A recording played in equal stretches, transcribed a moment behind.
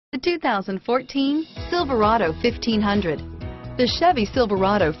The 2014 Silverado 1500. The Chevy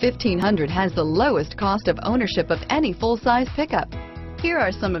Silverado 1500 has the lowest cost of ownership of any full-size pickup. Here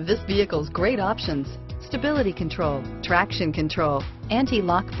are some of this vehicle's great options: stability control, traction control,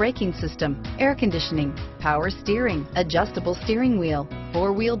 anti-lock braking system, air conditioning, power steering, adjustable steering wheel,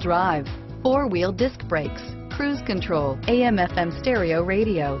 four-wheel drive, four-wheel disc brakes, cruise control, AM/FM stereo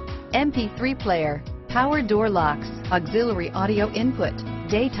radio, MP3 player, power door locks, auxiliary audio input,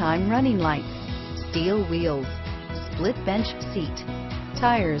 daytime running lights, steel wheels, split bench seat,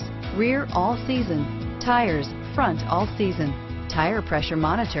 tires, rear all season, tires, front all season, tire pressure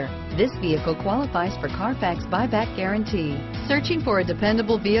monitor. This vehicle qualifies for Carfax buyback guarantee. Searching for a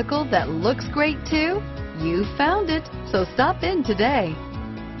dependable vehicle that looks great too? You found it, so stop in today.